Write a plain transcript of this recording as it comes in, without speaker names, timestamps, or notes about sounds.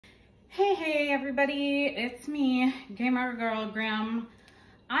Hey everybody, it's me, Gamer Girl Grim.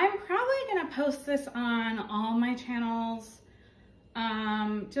 I'm probably gonna post this on all my channels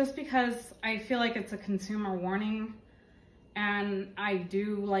just because I feel like it's a consumer warning, and I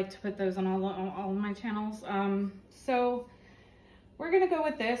do like to put those on all my channels. So we're gonna go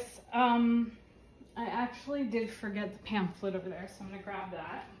with this. I actually did forget the pamphlet over there, so I'm gonna grab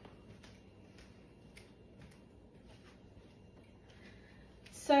that.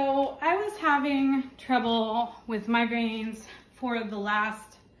 So I was having trouble with migraines for the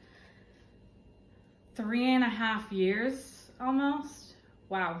last 3.5 years almost.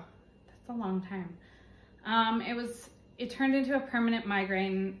 Wow, that's a long time. It turned into a permanent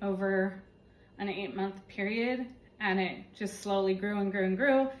migraine over an 8-month period, and it just slowly grew and grew and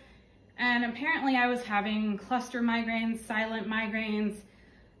grew. And apparently I was having cluster migraines, silent migraines,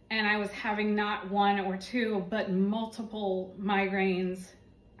 and I was having not one or two, but multiple migraines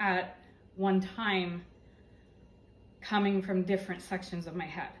at one time coming from different sections of my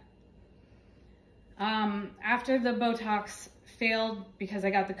head. After the Botox failed because I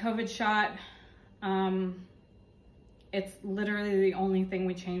got the COVID shot, it's literally the only thing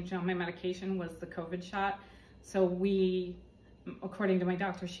we changed on my medication was the COVID shot. So according to my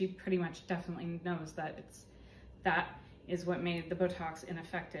doctor, she pretty much definitely knows that that is what made the Botox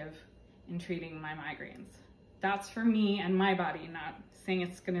ineffective in treating my migraines. That's for me and my body, not saying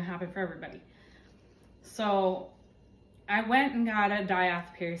it's gonna happen for everybody. So I went and got a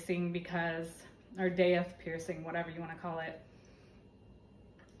Diath piercing or Diath piercing, whatever you wanna call it.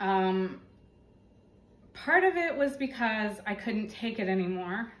 Part of it was because I couldn't take it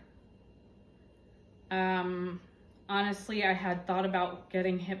anymore. Honestly, I had thought about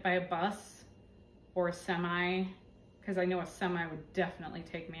getting hit by a bus or a semi, because I know a semi would definitely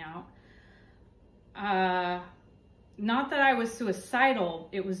take me out. Not that I was suicidal,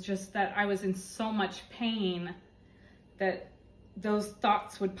 it was just that I was in so much pain that those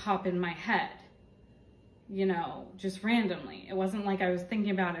thoughts would pop in my head, you know, just randomly. It wasn't like I was thinking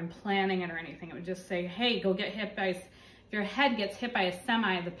about it and planning it or anything. It would just say, hey, go get hit by, if your head gets hit by a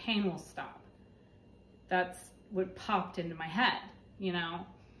semi, the pain will stop. That's what popped into my head, you know?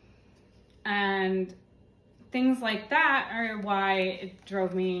 And things like that are why it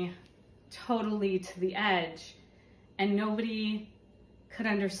drove me totally to the edge. And nobody could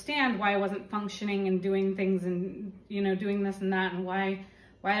understand why I wasn't functioning and doing things and, you know, doing this and that, and why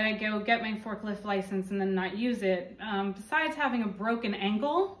did I go get my forklift license and then not use it? Besides having a broken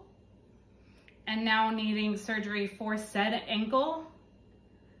ankle and now needing surgery for said ankle,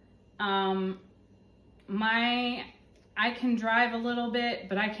 I can drive a little bit,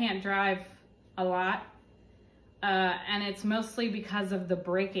 but I can't drive a lot. And it's mostly because of the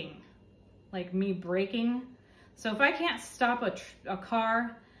braking, like me braking. So if I can't stop a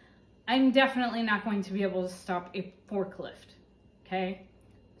car, I'm definitely not going to be able to stop a forklift, okay?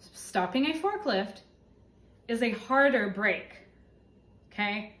 Stopping a forklift is a harder brake,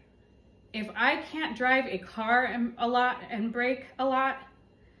 okay? If I can't drive a car a lot and brake a lot,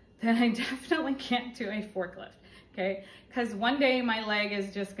 then I definitely can't do a forklift, okay? Because one day my leg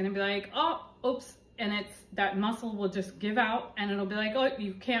is just gonna be like, oh, oops, and that muscle will just give out, and it'll be like, oh,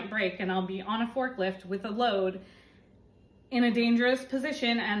 you can't brake, and I'll be on a forklift with a load in a dangerous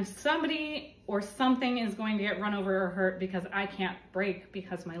position, and somebody or something is going to get run over or hurt because I can't brake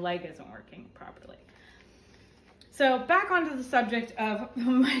because my leg isn't working properly. So back onto the subject of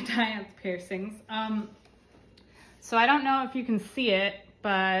my Diath piercings. So I don't know if you can see it,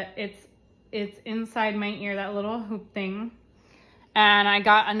 but it's inside my ear, that little hoop thing. And I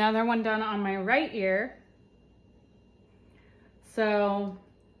got another one done on my right ear. So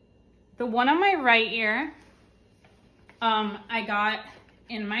the one on my right ear, I got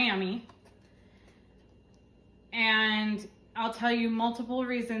in Miami. And I'll tell you multiple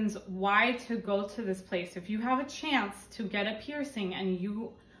reasons why to go to this place. If you have a chance to get a piercing and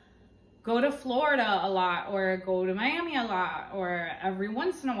you go to Florida a lot or go to Miami a lot or every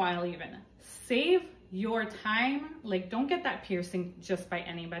once in a while even, save your time. Like, don't get that piercing just by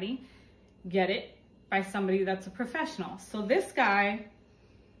anybody. Get it by somebody that's a professional. So this guy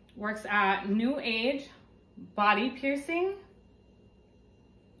works at New Age Body Piercing.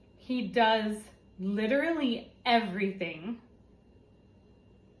 He does literally everything.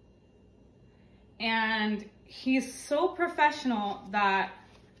 And he's so professional that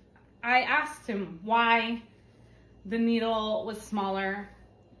I asked him why the needle was smaller.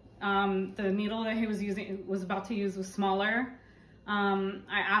 The needle that he was about to use was smaller. I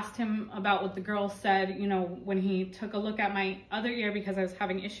asked him about what the girl said, you know, when he took a look at my other ear because I was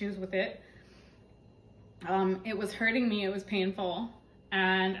having issues with it. It was hurting me, it was painful.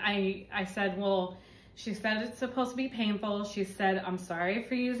 And I said, well, she said it's supposed to be painful. She said, I'm sorry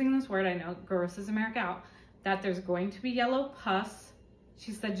for using this word. I know grosses America out. That there's going to be yellow pus.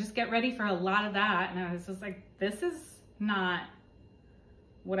 She said, just get ready for a lot of that. And I was just like, this is not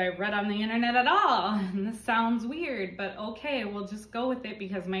what I read on the internet at all. And this sounds weird, but okay, we'll just go with it,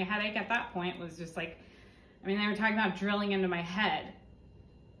 because my headache at that point was just like, I mean, they were talking about drilling into my head.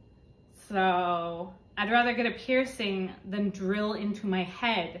 So I'd rather get a piercing than drill into my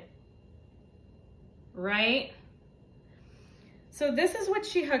head, right? So this is what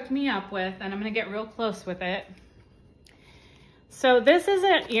she hooked me up with, and I'm gonna get real close with it. So this is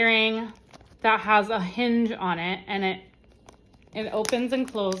an earring that has a hinge on it, and it opens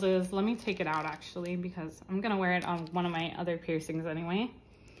and closes. Let me take it out actually, because I'm gonna wear it on one of my other piercings anyway.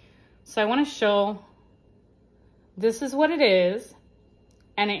 So I wanna show, this is what it is,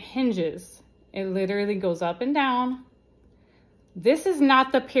 and it hinges. It literally goes up and down. This is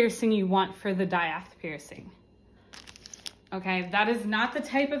not the piercing you want for the Diath piercing. Okay, that is not the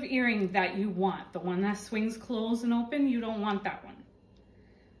type of earring that you want. The one that swings closed and open, you don't want that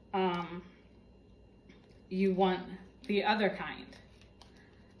one. You want the other kind.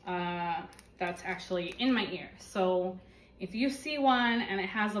 That's actually in my ear. So if you see one and it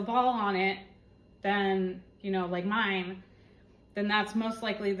has a ball on it, then, you know, like mine, then that's most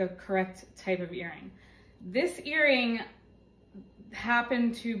likely the correct type of earring. This earring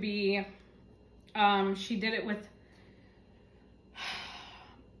happened to be, she did it with,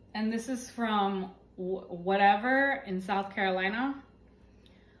 and this is from whatever in South Carolina.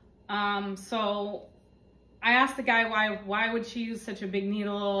 So I asked the guy why would she use such a big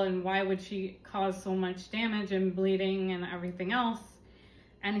needle, and why would she cause so much damage and bleeding and everything else?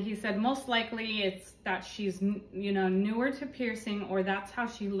 And he said most likely it's that she's, you know, newer to piercing, or that's how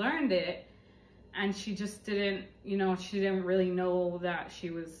she learned it, and she just didn't, you know, she didn't really know that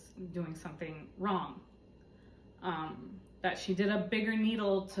she was doing something wrong. That she did a bigger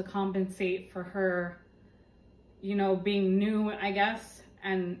needle to compensate for her, you know, being new, I guess,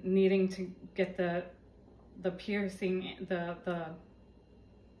 and needing to get the piercing, what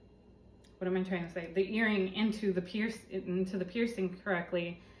am I trying to say? The earring into the piercing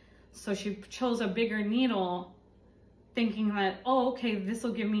correctly. So she chose a bigger needle, thinking that, oh, okay, this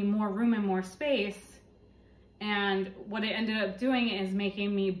will give me more room and more space. And what it ended up doing is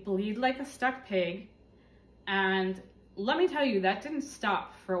making me bleed like a stuck pig. And let me tell you, that didn't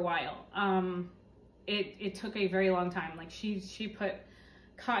stop for a while. It took a very long time. Like she put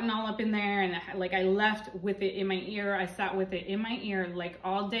cotton all up in there, and like I left with it in my ear. I sat with it in my ear like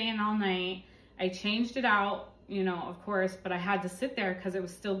all day and all night. I changed it out, you know, of course, but I had to sit there because it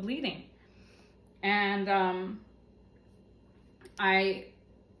was still bleeding. And I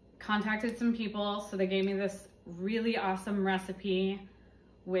contacted some people, so they gave me this really awesome recipe,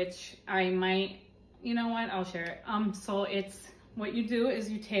 which I might, you know what, I'll share it. So it's, what you do is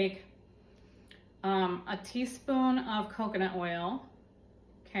you take a teaspoon of coconut oil.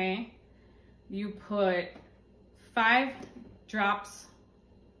 Okay, you put 5 to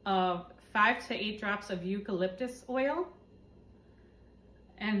 8 drops of eucalyptus oil,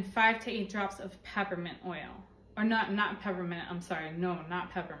 and 5 to 8 drops of peppermint oil, or not peppermint. I'm sorry, no,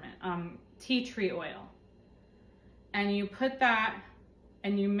 not peppermint. Tea tree oil, and you put that,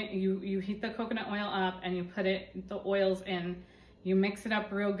 and you heat the coconut oil up, and you put the oils in. You mix it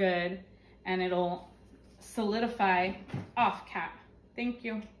up real good, and it'll solidify. Off, cat. Thank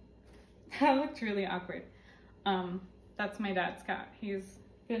you. That looked really awkward. That's my dad's cat. He's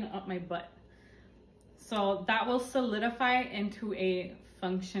been up my butt. So that will solidify into a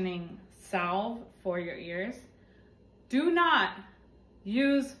functioning salve for your ears. Do not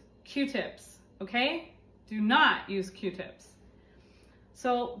use Q-tips, okay? Do not use Q-tips.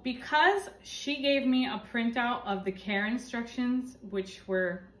 So because she gave me a printout of the care instructions, which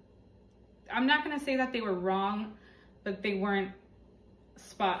were, I'm not gonna say that they were wrong, but they weren't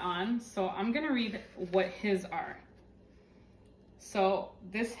spot on. So I'm gonna read what his are. So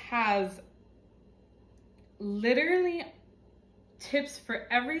this has literally tips for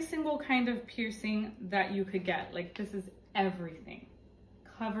every single kind of piercing that you could get. Like, this is everything,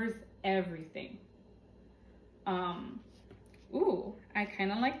 covers everything. Ooh, I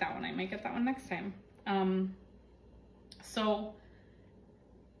kind of like that one. I might get that one next time. So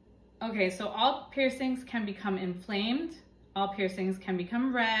all piercings can become inflamed. All piercings can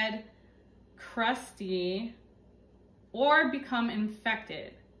become red, crusty, or become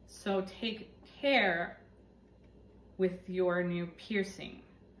infected. So take care with your new piercing.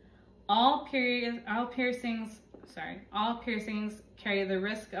 All piercings carry the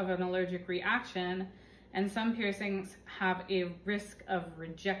risk of an allergic reaction, and some piercings have a risk of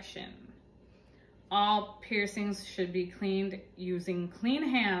rejection. All piercings should be cleaned using clean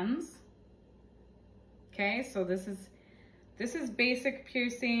hands. Okay, so this is basic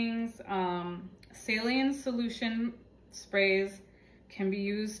piercings. Saline solution sprays can be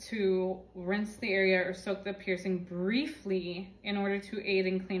used to rinse the area or soak the piercing briefly in order to aid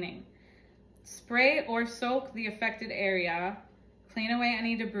in cleaning. Spray or soak the affected area, clean away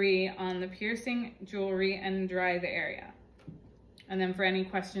any debris on the piercing, jewelry, and dry the area. And then for any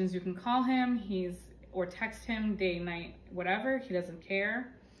questions, you can call him, or text him day, night, whatever, he doesn't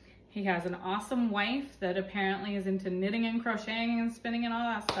care. He has an awesome wife that apparently is into knitting and crocheting and spinning and all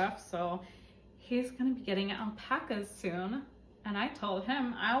that stuff, so he's gonna be getting alpacas soon. And I told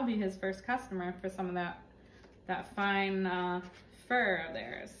him I'll be his first customer for some of that fine fur of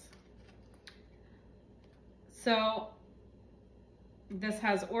theirs. So this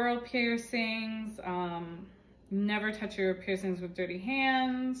has oral piercings. Never touch your piercings with dirty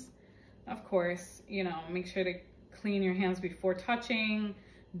hands. Of course, you know, make sure to clean your hands before touching.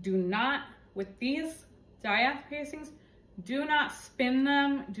 Do not, with these Diath piercings, do not spin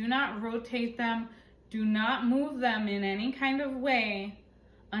them, do not rotate them, do not move them in any kind of way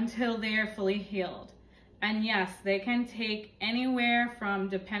until they are fully healed. And yes, they can take anywhere from,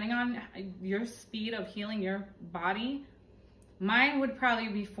 depending on your speed of healing your body, mine would probably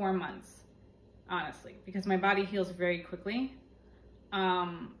be 4 months, honestly, because my body heals very quickly.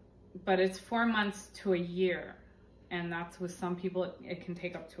 But it's 4 months to a year. And that's with some people, it can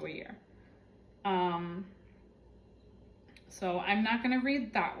take up to a year. So I'm not gonna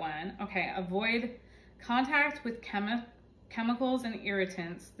read that one. Okay, avoid contact with chemicals and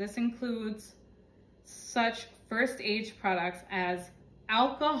irritants. This includes such first aid products as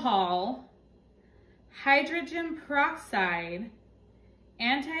alcohol, hydrogen peroxide,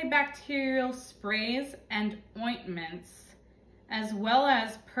 antibacterial sprays and ointments, as well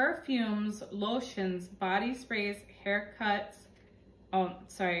as perfumes, lotions, body sprays, hairspray,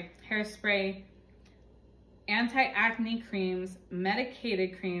 anti-acne creams,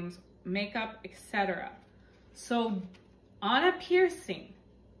 medicated creams, makeup, etc. So on a piercing,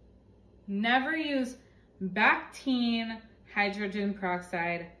 never use Bactine, hydrogen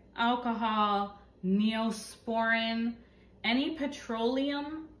peroxide, alcohol, Neosporin. Any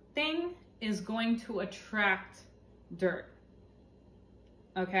petroleum thing is going to attract dirt.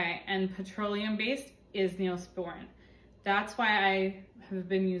 Okay, and petroleum based is Neosporin. That's why I have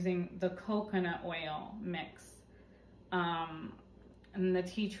been using the coconut oil mix. And the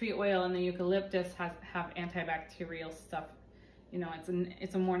tea tree oil and the eucalyptus have antibacterial stuff. You know,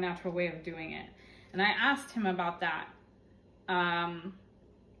 it's a more natural way of doing it. And I asked him about that.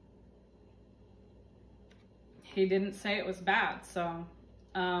 He didn't say it was bad, so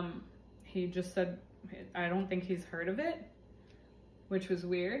he just said, I don't think he's heard of it, which was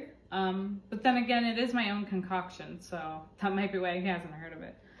weird. But then again, it is my own concoction, so that might be why he hasn't heard of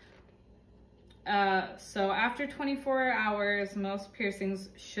it. So after 24 hours, most piercings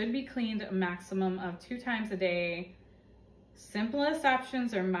should be cleaned a maximum of 2 times a day. Simplest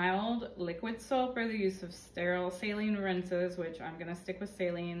options are mild liquid soap or the use of sterile saline rinses, which I'm gonna stick with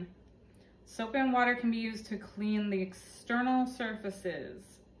saline. Soap and water can be used to clean the external surfaces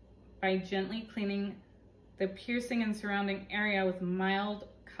by gently cleaning the piercing and surrounding area with mild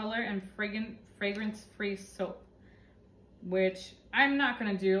color and fragrance-free soap, which I'm not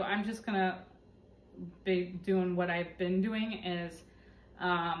gonna do. I'm just gonna be doing what I've been doing is,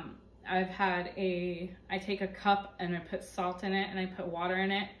 I take a cup and I put salt in it and I put water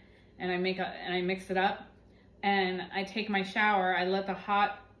in it and I mix it up, and I take my shower. I let the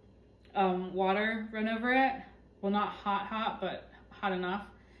hot water run over it. Well, not hot, but hot enough,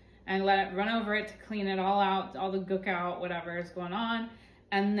 and let it run over it to clean it all out, all the gook out, whatever is going on.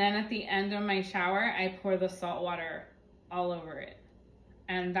 And then at the end of my shower, I pour the salt water all over it.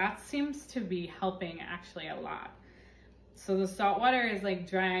 And that seems to be helping actually a lot. So the salt water is like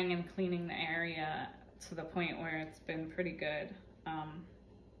drying and cleaning the area to the point where it's been pretty good.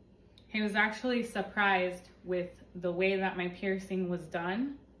 He was actually surprised with the way that my piercing was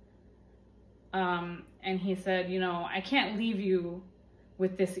done. And he said, you know, I can't leave you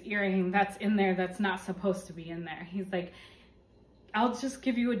with this earring that's in there that's not supposed to be in there. He's like, I'll just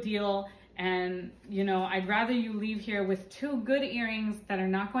give you a deal, and you know, I'd rather you leave here with 2 good earrings that are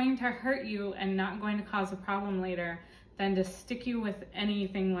not going to hurt you and not going to cause a problem later than to stick you with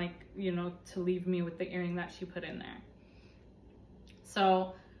anything like, you know, to leave me with the earring that she put in there.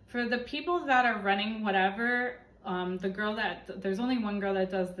 So for the people that are running whatever, there's only one girl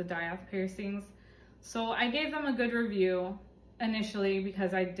that does the Diath piercings. So I gave them a good review. initially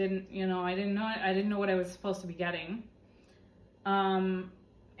because I didn't know what I was supposed to be getting. And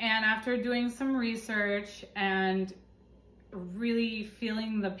after doing some research and really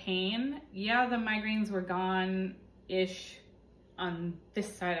feeling the pain, yeah, the migraines were gone-ish on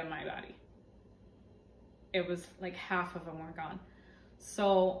this side of my body. It was like half of them were gone.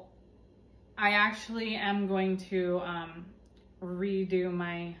 So I actually am going to redo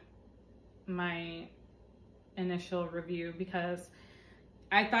my initial review because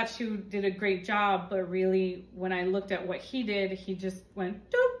I thought she did a great job, but really when I looked at what he did, he just went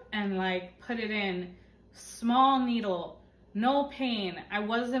doop and like put it in, small needle, no pain. I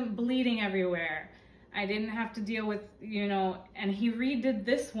wasn't bleeding everywhere. I didn't have to deal with, and he redid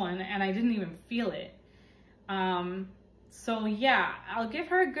this one and I didn't even feel it. So yeah, I'll give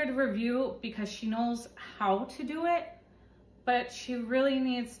her a good review because she knows how to do it, but she really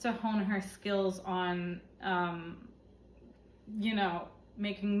needs to hone her skills on,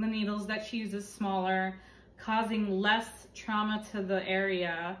 making the needles that she uses smaller, causing less trauma to the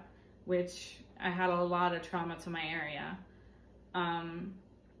area, which I had a lot of trauma to my area.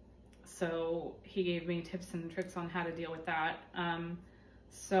 So he gave me tips and tricks on how to deal with that.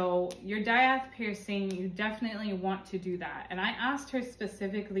 So your Diath piercing, you definitely want to do that. And I asked her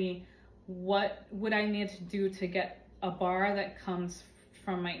specifically, what would I need to do to get a bar that comes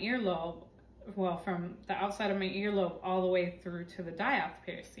from my earlobe, well, from the outside of my earlobe all the way through to the Diath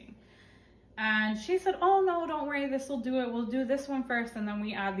piercing. And she said, oh no, don't worry, this will do it. We'll do this one first and then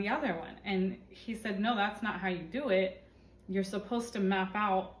we add the other one. And he said, no, that's not how you do it. You're supposed to map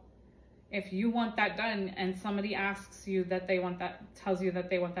out if you want that done and somebody asks you that they want that, tells you that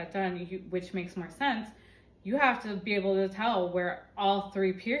they want that done, which makes more sense, you have to be able to tell where all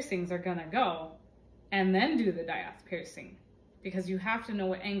 3 piercings are gonna go and then do the Diath piercing because you have to know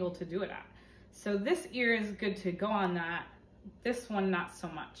what angle to do it at. So this ear is good to go on that. This one, not so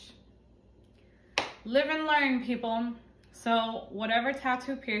much. Live and learn, people. So whatever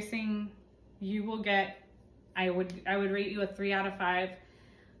tattoo piercing you will get, I would rate you a 3 out of 5.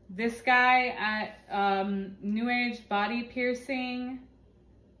 This guy at New Age body piercing,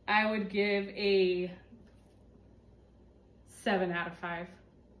 I would give a 7 out of 5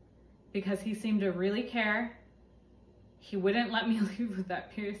 because he seemed to really care. He wouldn't let me leave with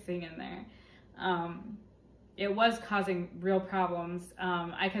that piercing in there. It was causing real problems.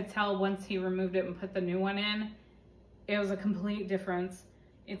 I could tell once he removed it and put the new one in, it was a complete difference.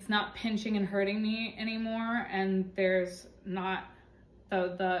 It's not pinching and hurting me anymore, and there's not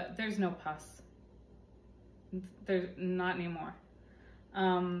there's no pus. There's not anymore.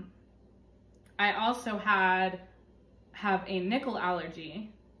 I also have a nickel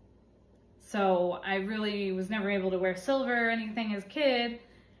allergy, so I really was never able to wear silver or anything as a kid,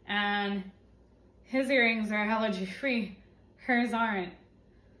 and his earrings are allergy free, hers aren't.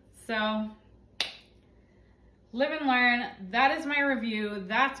 So live and learn. That is my review.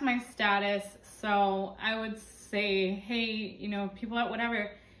 That's my status. So I would say, hey, people at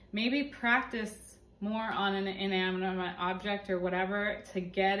whatever, maybe practice more on an inanimate object or whatever to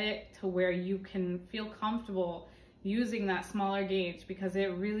get it to where you can feel comfortable using that smaller gauge, because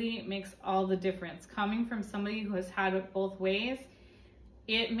it really makes all the difference. Coming from somebody who has had it both ways,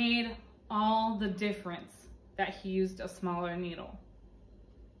 it made all the difference that he used a smaller needle.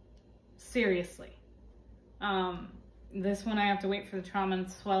 Seriously. This one I have to wait for the trauma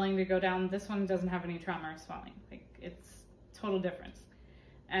and swelling to go down. This one doesn't have any trauma or swelling. Like, it's total difference.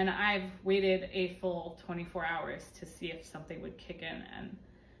 And I've waited a full 24 hours to see if something would kick in. And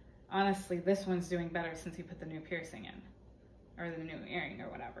honestly, this one's doing better since he put the new piercing in, or the new earring or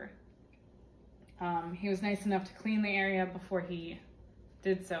whatever. He was nice enough to clean the area before he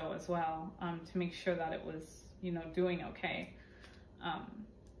did so as well, to make sure that it was, doing okay.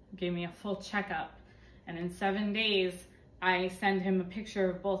 Gave me a full checkup. And in 7 days, I send him a picture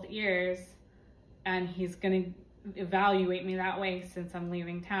of both ears, and he's gonna evaluate me that way since I'm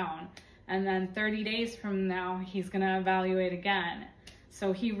leaving town. And then 30 days from now, he's gonna evaluate again.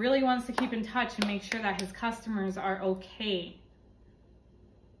 So he really wants to keep in touch and make sure that his customers are okay.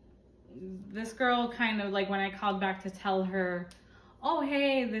 This girl kind of, like, when I called back to tell her, oh,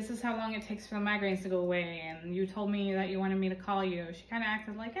 hey, this is how long it takes for the migraines to go away, and you told me that you wanted me to call you. She kind of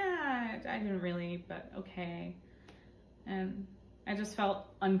acted like, I didn't really, but okay. And I just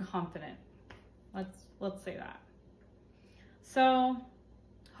felt unconfident. Let's say that. So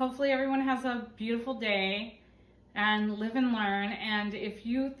hopefully everyone has a beautiful day and live and learn. And if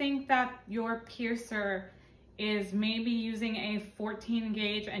you think that your piercer is maybe using a 14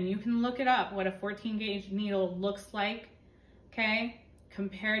 gauge, and you can look it up, what a 14 gauge needle looks like, okay,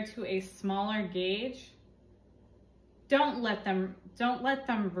 compared to a smaller gauge, don't let them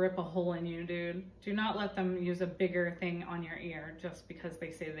rip a hole in you, dude. Do not let them use a bigger thing on your ear just because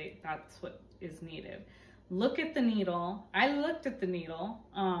they say that's what is needed. Look at the needle. I looked at the needle,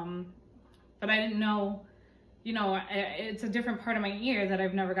 but I didn't know, you know, it's a different part of my ear that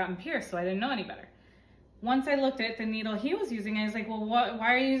I've never gotten pierced, so I didn't know any better. Once I looked at the needle he was using, I was like, well,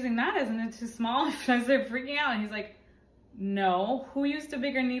 why are you using that? Isn't it too small? I started freaking out, and he's like, no, who used a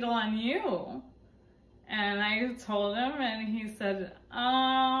bigger needle on you? And I told him, and he said,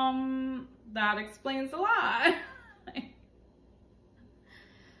 that explains a lot.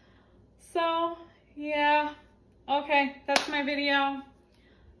 So, yeah, okay, that's my video.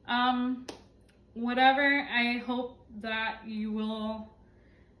 Whatever, I hope that you will,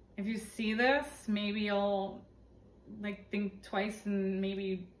 if you see this, maybe you'll like think twice and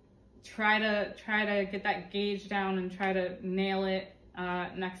maybe try to get that gauge down and try to nail it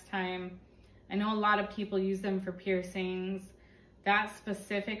next time. I know a lot of people use them for piercings. That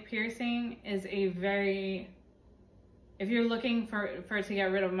specific piercing is a very, if you're looking for it to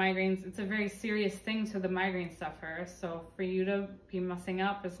get rid of migraines, it's a very serious thing to the migraine sufferer. So for you to be messing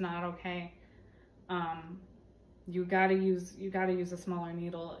up is not okay. You gotta use a smaller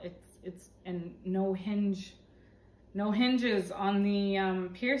needle. It's and no hinges on the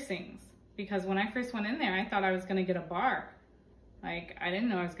piercings, because when I first went in there, I thought I was gonna get a bar. Like, I didn't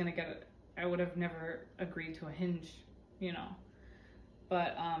know I was gonna get it. I would have never agreed to a hinge, you know.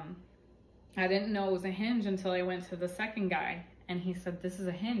 But I didn't know it was a hinge until I went to the second guy, and he said, this is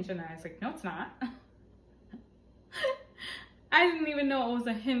a hinge, and I was like, no, it's not. I didn't even know it was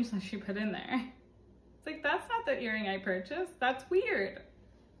a hinge that she put in there. It's like, that's not the earring I purchased. That's weird.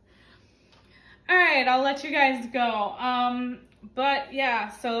 All right, I'll let you guys go. But yeah,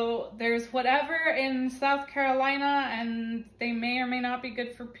 so there's whatever in South Carolina, and they may or may not be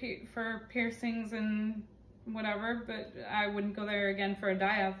good for piercings and whatever, but I wouldn't go there again for a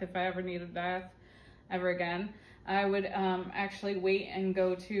Diath if I ever need a Diath ever again. I would actually wait and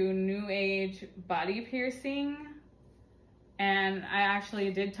go to New Age body piercing. And I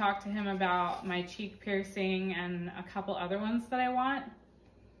actually did talk to him about my cheek piercing and a couple other ones that I want.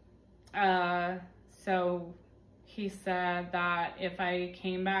 So he said that if I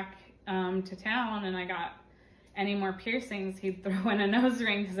came back to town and I got any more piercings, he'd throw in a nose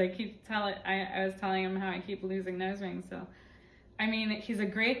ring, because I was telling him how I keep losing nose rings. So, I mean, he's a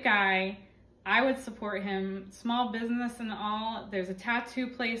great guy. I would support him. Small business and all. There's a tattoo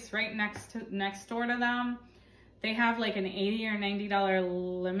place right next door to them. They have like an $80 or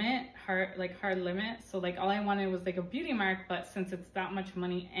 $90 limit, hard limit. So like all I wanted was like a beauty mark, but since it's that much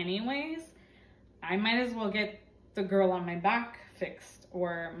money anyways, I might as well get the girl on my back fixed,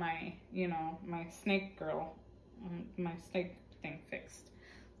 or my, you know, my snake thing fixed.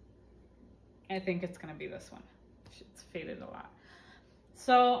 I think it's gonna be this one. It's faded a lot.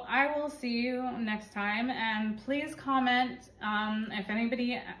 So I will see you next time, and please comment if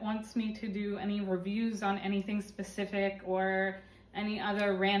anybody wants me to do any reviews on anything specific or any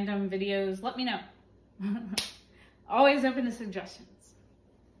other random videos. Let me know. Always open to suggestions.